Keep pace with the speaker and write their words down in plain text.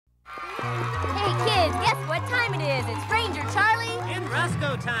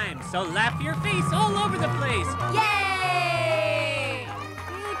go time, so laugh your face all over the place. Yay!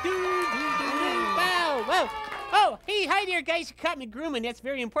 Wow, whoa. Oh, hey, hi there, guys. You caught me grooming. That's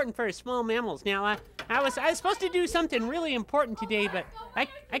very important for small mammals. Now, I was supposed to do something really important today, but I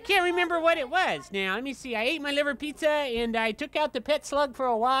can't remember what it was. Now, let me see. I ate my liver pizza, and I took out the pet slug for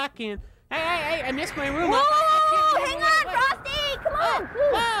a walk, and I missed my room. Whoa! Hang on, Frosty! Come on!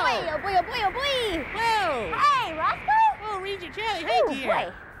 Whoa! Boy, oh boy, oh boy, oh boy! Whoa! Hey, Rosco! Oh, Ranger Charlie, hi, dear.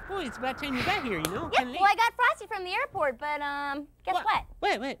 Boy. Boy, it's about time you got here, you know. Yep, well, I got Frosty from the airport, but, guess what?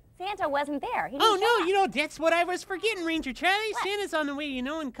 What? Santa wasn't there. He Oh, didn't no, show up. you know, that's what I was forgetting, Ranger Charlie. What? Santa's on the way, you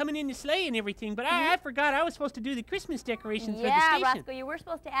know, and coming in the sleigh and everything, but I forgot I was supposed to do the Christmas decorations for the station. Yeah, Rosco, you were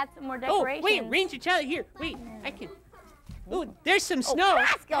supposed to add some more decorations. Oh, wait, Ranger Charlie, here, wait, I can... Oh, there's some snow.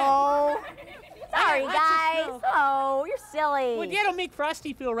 Rosco! Sorry, Lots of guys. snow. Oh, you're silly. Well, that'll make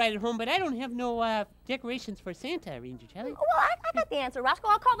Frosty feel right at home, but I don't have no decorations for Santa, Ranger Charlie. Well, I got the answer, Rosco.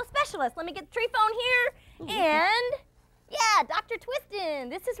 I'll call the specialist. Let me get the tree phone here. And, yeah, Dr. Twiston.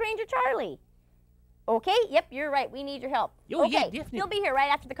 This is Ranger Charlie. Okay, yep, you're right. We need your help. Oh, okay, yeah, definitely. He'll be here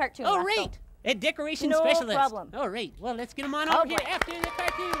right after the cartoon, Oh, Rosco. right. A decoration No specialist. problem. All right. Well, let's get him on over here boy. after the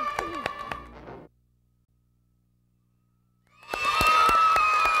cartoon.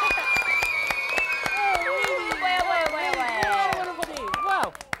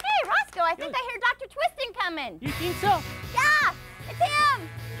 I think I hear Dr. Twiston coming. You think so? Yeah, it's him.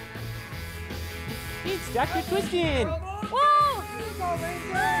 It's Dr. Twiston. Whoa!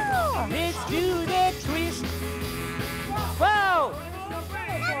 Let's do the twist. Whoa!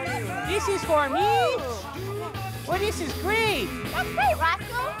 This is for me? Well, this is great. That's great,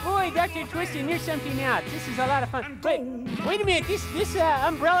 Rosco. Boy, Dr. Twiston, you're something else. This is a lot of fun. Wait a minute. This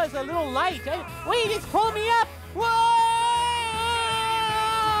umbrella's a little light. Wait, it's pulling me up. Whoa!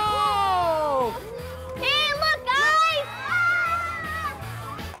 Hey, look, guys!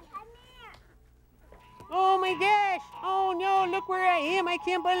 Oh my gosh! Oh no, look where I am. I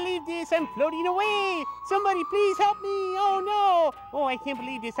can't believe this. I'm floating away. Somebody please help me. Oh no. Oh, I can't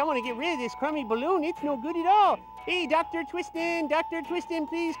believe this. I want to get rid of this crummy balloon. It's no good at all. Hey, Dr. Twiston,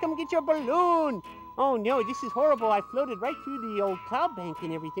 please come get your balloon. Oh no, this is horrible. I floated right through the old cloud bank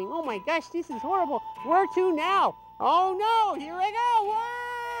and everything. Oh my gosh, this is horrible. Where to now? Oh no, here I go.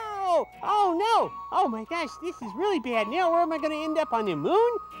 Whoa! Oh no! Oh my gosh, this is really bad. Now where am I going to end up, on the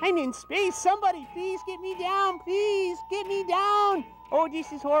moon? I'm in space. Somebody please get me down. Please get me down. Oh,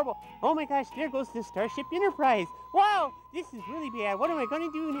 this is horrible. Oh my gosh, there goes the Starship Enterprise. Wow, this is really bad. What am I going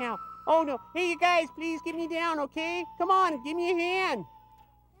to do now? Oh no. Hey, you guys, please get me down, okay? Come on, give me a hand.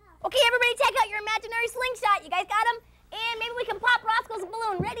 Okay, everybody take out your imaginary slingshot. You guys got them? And maybe we can pop Roscoe's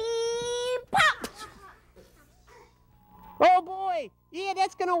balloon. Ready? Pop! Oh boy! Yeah,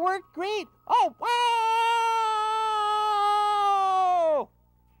 that's gonna work great! Oh, whoa!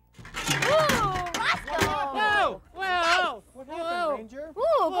 Ooh, Rosco! Whoa! Whoa! What happened, Ranger?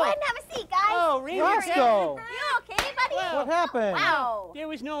 Ooh, go ahead and have a seat, guys. Oh, Ranger! Rosco! You okay, buddy? Wow. What happened? Wow. There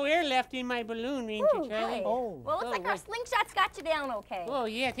was no air left in my balloon, Ranger Ooh, Charlie. good. Oh. Well, looks like our slingshots got you down okay. Oh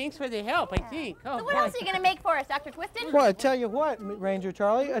yeah, thanks for the help, I think. Oh, So what boy. else are you going to make for us, Dr. Twiston? Well, I tell you what, Ranger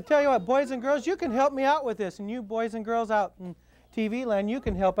Charlie, I tell you what, boys and girls, you can help me out with this. And you boys and girls out in TV land, you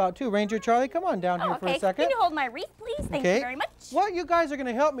can help out too. Ranger Charlie, come on down here for a second. Can you hold my wreath, please? Thank you very much. What you guys are going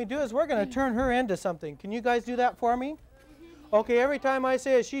to help me do is we're going to turn her into something. Can you guys do that for me? Okay, every time I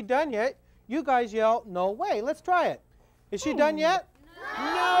say, is she done yet? You guys yell, no way. Let's try it. Is she done yet?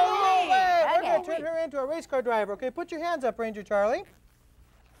 No way! We're going to turn her into a race car driver. Okay, put your hands up, Ranger Charlie.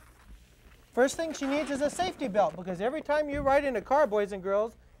 First thing she needs is a safety belt, because every time you ride in a car, boys and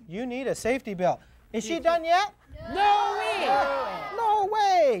girls, you need a safety belt. Is she done yet? No way! No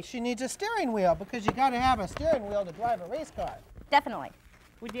way! She needs a steering wheel, because you got to have a steering wheel to drive a race car. Definitely.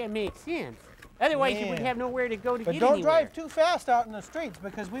 Would that make sense? Otherwise, you would Yeah. have nowhere to go to But get don't anywhere. drive too fast out in the streets,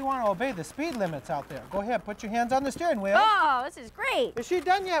 because we want to obey the speed limits out there. Go ahead, put your hands on the steering wheel. Oh, this is great. Is she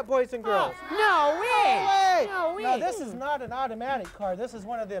done yet, boys and girls? No way! No way! No way! Now, this is not an automatic car. This is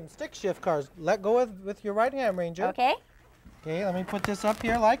one of them stick shift cars. Let go with your right hand, Ranger. Okay. Okay, let me put this up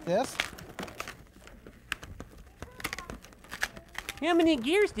here like this. How many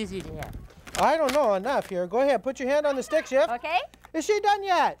gears does it have? I don't know enough here. Go ahead, put your hand on the stick shift. Okay. Is she done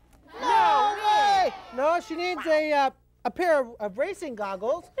yet? No way! No, she needs a pair of racing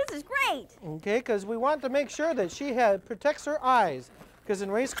goggles. This is great. Okay, because we want to make sure that she protects her eyes. Because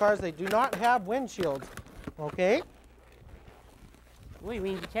in race cars, they do not have windshields. Okay? Wait,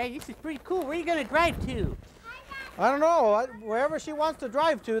 Ranger Charlie, this is pretty cool. Where are you going to drive to? I don't know. Wherever she wants to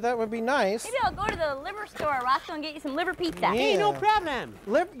drive to, that would be nice. Maybe I'll go to the liver store, Roscoe, and get you some liver pizza. Yeah. Hey, no problem.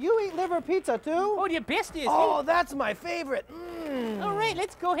 You eat liver pizza, too? Oh, the best is. Oh, that's my favorite. All right,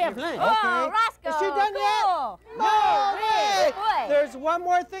 let's go have lunch. Oh, Roscoe, Is she done yet? cool. No way! Boy. There's one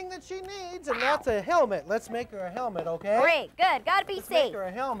more thing that she needs, and that's a helmet. Let's make her a helmet, okay? Great, good. Gotta be Let's safe. make her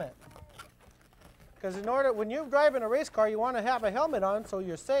a helmet. Because when you're driving a race car, you want to have a helmet on so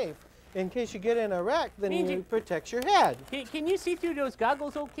you're safe. In case you get in a wreck, then it protects your head. Can you see through those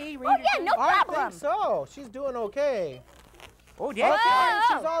goggles okay, Ranger? Oh, yeah, no problem. I think so. She's doing okay. Oh, Okay, that's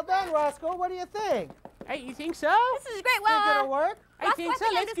she's all done, Roscoe. What do you think? Hey, you think so? This is great. Think it'll Well, work? I think so.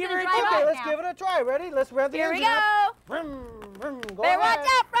 I'm Let's just give her gonna a drive try. Okay, off let's now. give it a try. Ready? Let's rev the Here we engine up. go. Vroom, vroom, go Better watch ahead.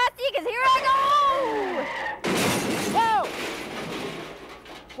 out, Frosty, because here I go. Whoa!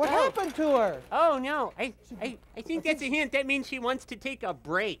 What happened to her? Oh, no. I think that's a hint. That means she wants to take a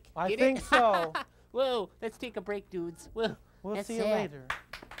break. I Get think it? so. Whoa, let's take a break, dudes. Whoa, We'll that's see you sad. later.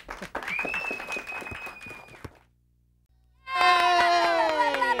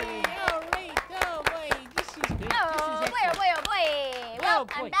 Hey! All right. Oh, boy. This is good. Oh, boy, oh, boy, oh, boy. Well,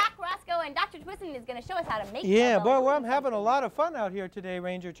 boy. I'm back, Roscoe, and Dr. Twiston is going to show us how to make Yeah, a boy, well, I'm balloon having a something. lot of fun out here today,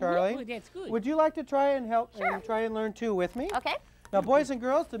 Ranger Charlie. Oh, that's good. Would you like to try and help Sure. and try and learn too with me? Okay. Now, boys and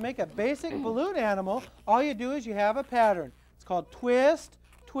girls, to make a basic balloon animal, all you do is you have a pattern. It's called twist,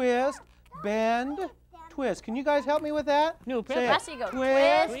 twist, bend, twist. Can you guys help me with that? No Say problem. it. Roscoe, you go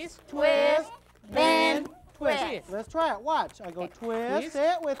Twist, twist, bend, twist. twist. Let's try it. Watch. I go twist. Twist.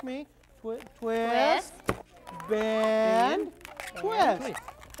 Say it with me. Twist, Twist, bend, twist. twist.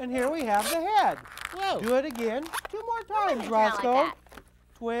 And here we have the head. Whoa. Do it again. 2 more times, Turn around like Roscoe. that.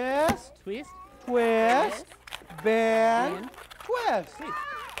 Twist, Twist. twist, bend, Bend. twist. Twist.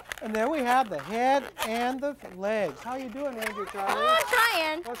 And there we have the head and the legs. How you doing, Ranger Charlie? Oh, I'm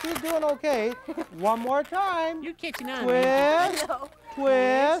trying. Well, she's doing okay. One more time. You're catching on, Ranger. Twist, No.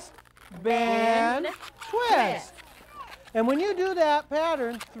 twist, bend, Bend, twist. And when you do that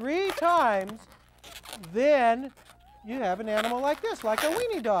pattern 3 times, then you have an animal like this, like a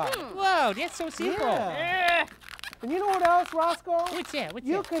weenie dog. Whoa, that's so simple. Yeah. And you know what else, Roscoe? What's that? What's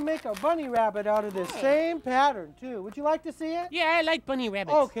You that? can make a bunny rabbit out of this same pattern, too. Would you like to see it? Yeah, I like bunny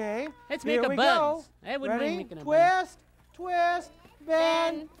rabbits. Okay. Let's Here make a we bugs. go. I wouldn't Ready? mind making a bug. Twist, twist,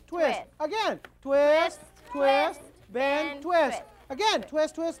 bend, Bend, twist. twist. Again. Twist, twist, twist, bend, bend, twist. twist. Again.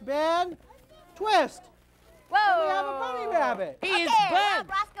 Twist, twist, bend, twist. Whoa. We have a bunny rabbit. He Okay, is well, bugs.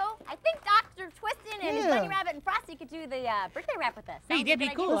 Roscoe, I think Dr. Twiston and his Yeah. bunny rabbit and Frosty could do the birthday rap with us. Hey, Sounds that'd be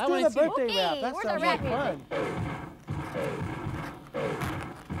like a good cool. idea. I Let's wanna do the see. birthday rap. Okay, That where's sounds our like rap fun.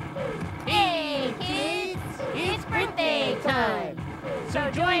 Hey, kids, it's birthday time. So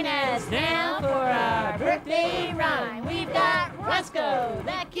join us now for our birthday rhyme. We've got Roscoe,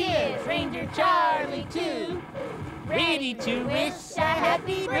 the kids, Ranger Charlie too, ready to wish a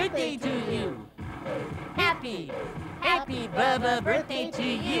happy birthday to you. Happy, happy Bubba birthday to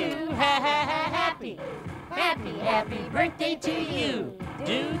you. Ha ha ha happy, happy, happy birthday to you.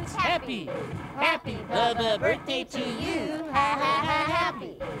 Dudes, happy, happy Bubba birthday to you. Ha ha ha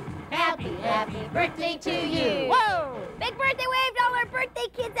happy, happy, happy birthday to you. Whoa! Big birthday wave to all our birthday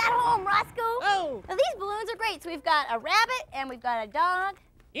kids at home, Roscoe. Oh, Now these balloons are great. So we've got a rabbit and we've got a dog.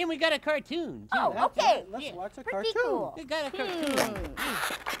 and we got a cartoon, too. Oh, That's okay. right. Let's Yeah. watch a Pretty cartoon. cool. We got a cartoon.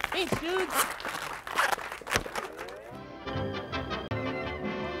 Thanks, dudes.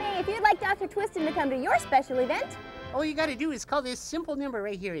 Hey, if you'd like Dr. Twiston to come to your special event, All you got to do is call this simple number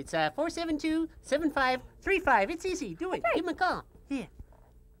right here. It's 472-7535. It's easy. Do it. right. Give him a call. Yeah.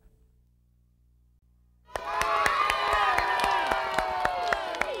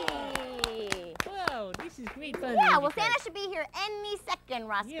 hey. Whoa, this is great fun. Yeah, Ranger well, Charlie. Santa should be here any second,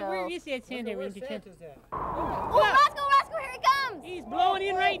 Roscoe. Yeah, where is that Santa, Ranger Charlie? Oh, Roscoe, here he comes. He's blowing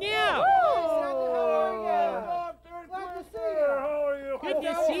in right now. Good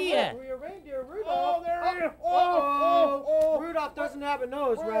to see ya. Your reindeer, Rudolph. Oh, Rudolph doesn't have a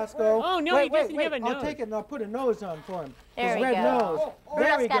nose, Roscoe. Oh, no, he doesn't have a I'll nose. take it and I'll put a nose on for him. There his we red go. nose. There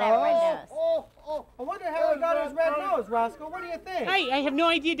Rudolph's he gotta have a red goes. nose. I wonder how he got his red nose, Roscoe. What do you think? I have no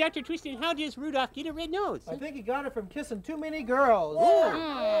idea, Dr. Twiston. How does Rudolph get a red nose? I think he got it from kissing too many girls.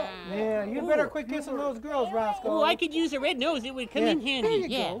 Yeah, you better quit kissing those girls, Roscoe. Oh, I could use a red nose. It would come in handy. There you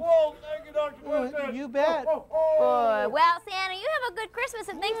Yeah. go. Oh, thank you, Dr. Twiston. You bet. Boy, well, Santa, you have a good Christmas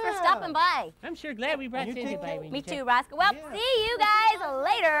and thanks for Yeah. stopping by. I'm sure glad we brought You Santa take by, care. Ranger Me Charlie. too, Roscoe. Well, Yeah. see you guys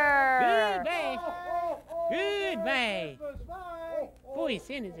later. Goodbye. Goodbye. Bye. Boy,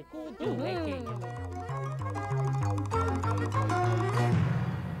 Santa's a cool dude right there.